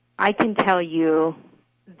I can tell you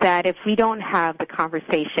that if we don't have the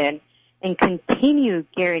conversation and continue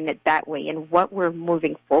gearing it that way and what we're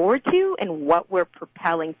moving forward to and what we're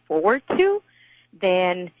propelling forward to,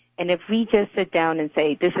 then, and if we just sit down and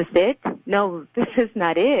say, this is it, no, this is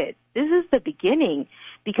not it. This is the beginning.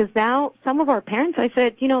 Because now some of our parents, I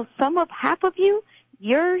said, half of you,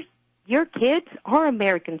 your kids are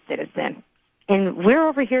American citizens. And we're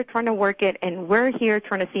over here trying to work it, and we're here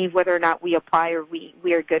trying to see whether or not we apply or we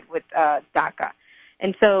are good with DACA.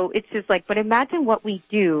 And so it's just like, but imagine what we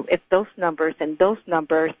do if those numbers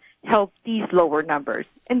help these lower numbers.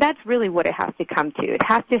 And that's really what it has to come to. It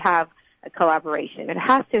has to have a collaboration. It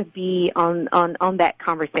has to be on that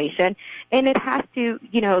conversation. And it has to,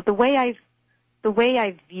 the way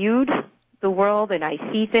I've viewed the world and I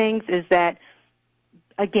see things is that,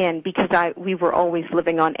 again, because we were always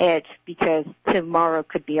living on edge because tomorrow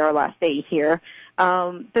could be our last day here,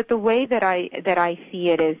 that the way that I see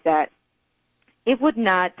it is that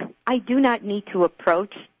I do not need to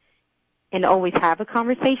approach and always have a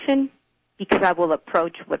conversation because I will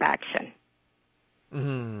approach with action.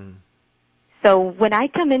 Mm-hmm. So when I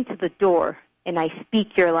come into the door and I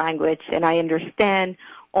speak your language and I understand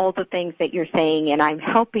all the things that you're saying and I'm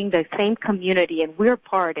helping the same community and we're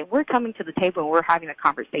part and we're coming to the table and we're having a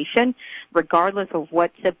conversation regardless of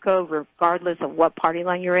what zip code, regardless of what party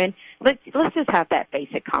line you're in, let's just have that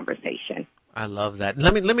basic conversation. I love that.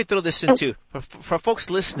 Let me throw this in too. For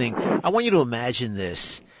folks listening, I want you to imagine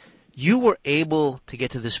this. You were able to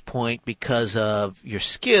get to this point because of your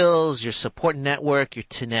skills, your support network, your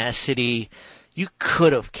tenacity. You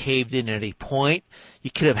could have caved in at any point.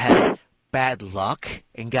 You could have had bad luck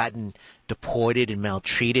and gotten deported and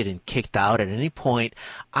maltreated and kicked out at any point.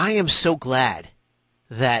 I am so glad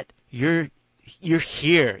that you're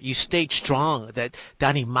here. You stayed strong. That te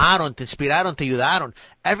animaron, te inspiraron, te ayudaron.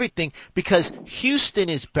 Everything, because Houston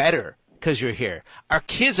is better because you're here. Our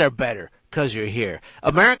kids are better because you're here.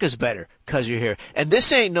 America's better because you're here. And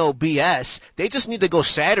this ain't no BS. They just need to go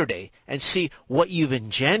Saturday and see what you've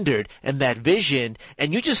engendered and that vision.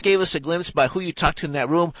 And you just gave us a glimpse by who you talked to in that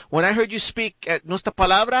room. When I heard you speak at Nuestra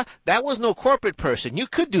Palabra, that was no corporate person. You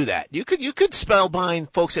could do that. You could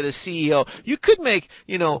spellbind folks at a CEO. You could make,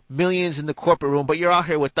 millions in the corporate room, but you're out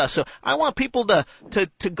here with us. So I want people to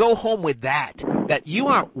go home with that you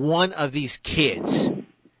aren't one of these kids.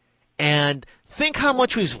 And think how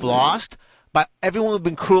much we've lost by everyone we've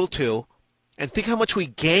been cruel to, and think how much we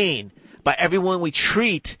gain by everyone we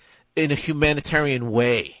treat in a humanitarian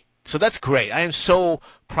way. So that's great. I am so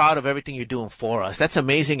proud of everything you're doing for us. That's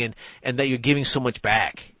amazing, and that you're giving so much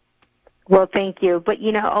back. Well, thank you. But,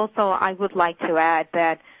 also I would like to add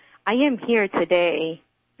that I am here today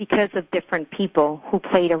because of different people who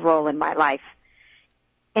played a role in my life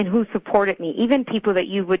and who supported me, even people that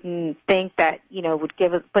you wouldn't think that, would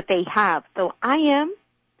give us, but they have. So I am,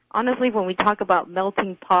 honestly, when we talk about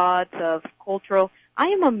melting pots of cultural, I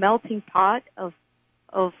am a melting pot of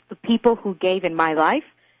the people who gave in my life,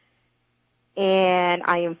 and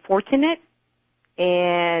I am fortunate,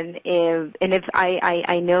 and if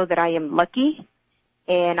I know that I am lucky,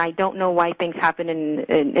 and I don't know why things happen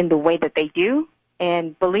in the way that they do,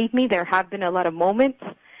 and believe me, there have been a lot of moments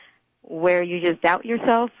where you just doubt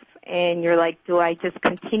yourself and you're like, do I just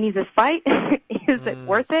continue this fight? Is it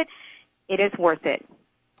worth it? It is worth it.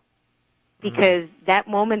 because that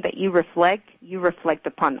moment that you reflect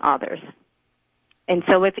upon others. And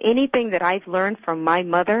so if anything that I've learned from my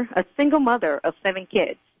mother, a single mother of 7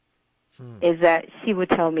 kids, is that she would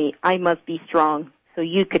tell me, I must be strong so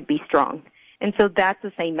you could be strong. And so that's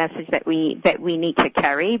the same message that we need to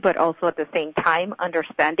carry, but also at the same time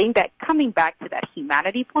understanding that, coming back to that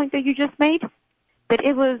humanity point that you just made, that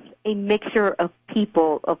it was a mixture of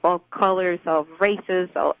people of all colors, of races,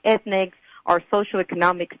 of ethnics, or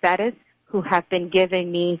socioeconomic status, who have been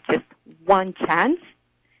giving me just one chance,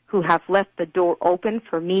 who have left the door open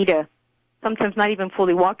for me to sometimes not even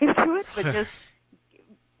fully walk into it, but just,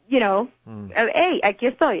 hey,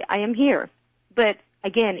 aquí estoy, I am here. But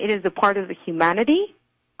again, it is a part of the humanity.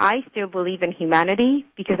 I still believe in humanity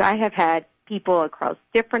because I have had people across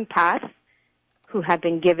different paths who have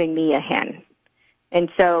been giving me a hand. And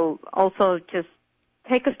so also just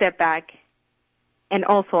take a step back and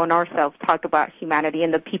also on ourselves talk about humanity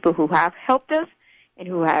and the people who have helped us and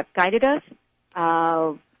who have guided us,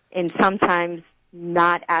 and sometimes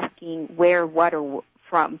not asking where, what, or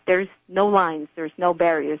from. There's no lines. There's no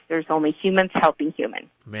barriers. There's only humans helping humans.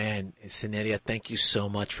 Man, Senelia, thank you so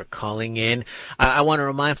much for calling in. I want to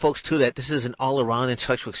remind folks, too, that this is an all-around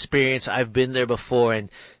intellectual experience. I've been there before and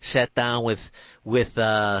sat down with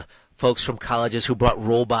folks from colleges who brought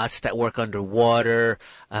robots that work underwater.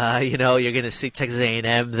 You're going to see Texas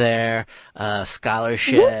A&M there,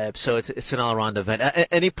 scholarship. So it's an all-around event.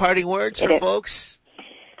 Any parting words for folks?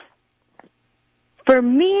 For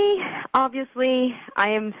me, obviously, I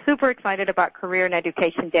am super excited about Career and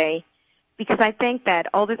Education Day because I think that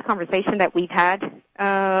all this conversation that we've had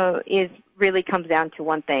really comes down to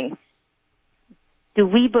one thing. Do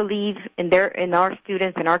we believe in our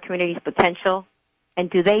students and our community's potential,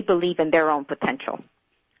 and do they believe in their own potential?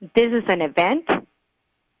 This is an event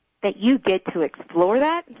that you get to explore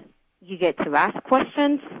that. You get to ask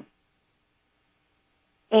questions.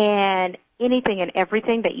 And anything and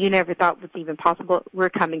everything that you never thought was even possible, we're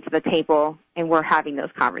coming to the table and we're having those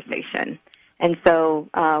conversations. And so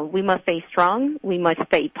we must stay strong. We must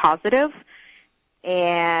stay positive.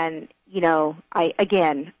 And,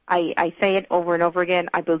 I say it over and over again,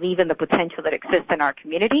 I believe in the potential that exists in our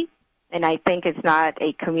community. And I think it's not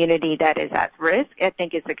a community that is at risk. I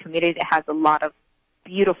think it's a community that has a lot of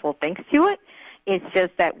beautiful things to it. It's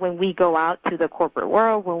just that when we go out to the corporate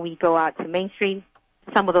world, when we go out to mainstream,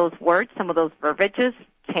 some of those words, some of those verbiages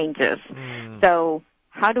changes. So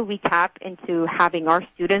how do we tap into having our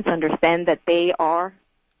students understand that they are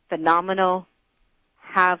phenomenal,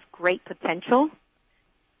 have great potential,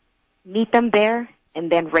 meet them there,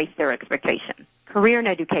 and then raise their expectations? Career and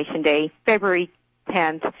Education Day, February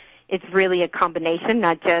 10th, it's really a combination,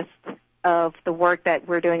 not just of the work that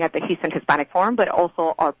we're doing at the Houston Hispanic Forum, but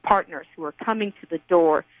also our partners who are coming to the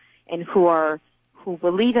door and who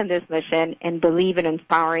believe in this mission and believe in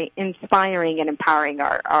inspiring and empowering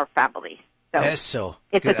our families. So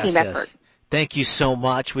it's a team effort. Thank you so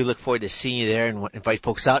much. We look forward to seeing you there and invite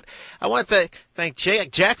folks out. I want to thank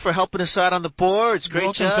Jack for helping us out on the boards.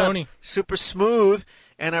 Great job, Tony. Super smooth.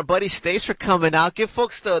 And our buddy Stace for coming out. Give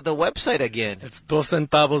folks the website again. It's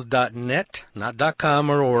doscentavos.net, not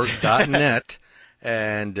 .com or org, .net.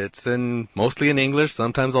 And it's mostly in English.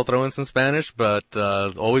 Sometimes I'll throw in some Spanish, but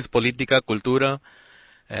always política, cultura,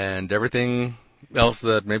 and everything else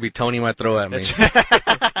that maybe Tony might throw at me.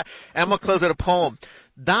 I'm going to close with a poem.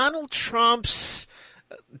 Donald Trump's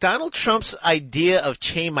idea of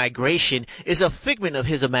chain migration is a figment of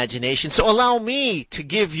his imagination. So allow me to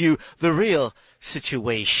give you the real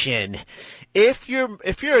situation. If you're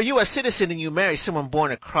a U.S. citizen and you marry someone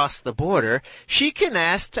born across the border, she can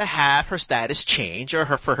ask to have her status change, or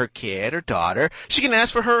for her kid or daughter. She can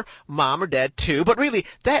ask for her mom or dad too, but really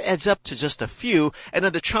that adds up to just a few. And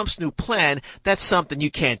under Trump's new plan, that's something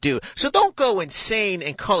you can't do. So don't go insane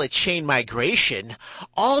and call it chain migration.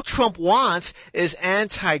 All Trump wants is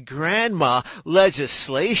anti-grandma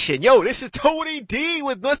legislation. Yo, this is Tony D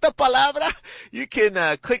with Nuestra Palabra. You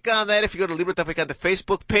can click on that if you go to Libertad on the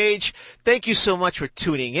Facebook page. Thank you so much for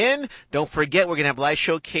tuning in. Don't forget, we're going to have live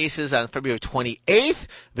showcases on February 28th.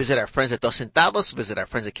 Visit our friends at Dos Centavos. Visit our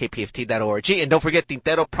friends at kpft.org. And don't forget,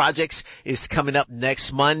 Tintero Projects is coming up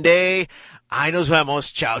next Monday. Ahí nos vemos.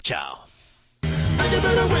 Ciao, ciao.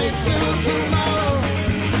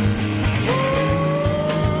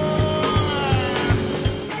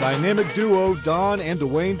 Dynamic duo Don and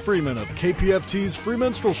Dwayne Freeman of KPFT's Free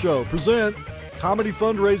Minstrel Show present comedy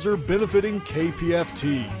fundraiser benefiting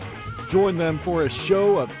KPFT. Join them for a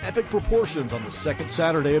show of epic proportions on the second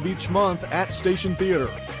Saturday of each month at Station Theater,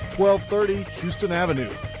 1230 Houston Avenue.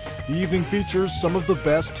 The evening features some of the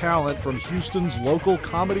best talent from Houston's local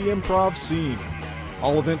comedy improv scene.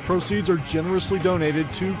 All event proceeds are generously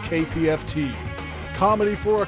donated to KPFT. Comedy for a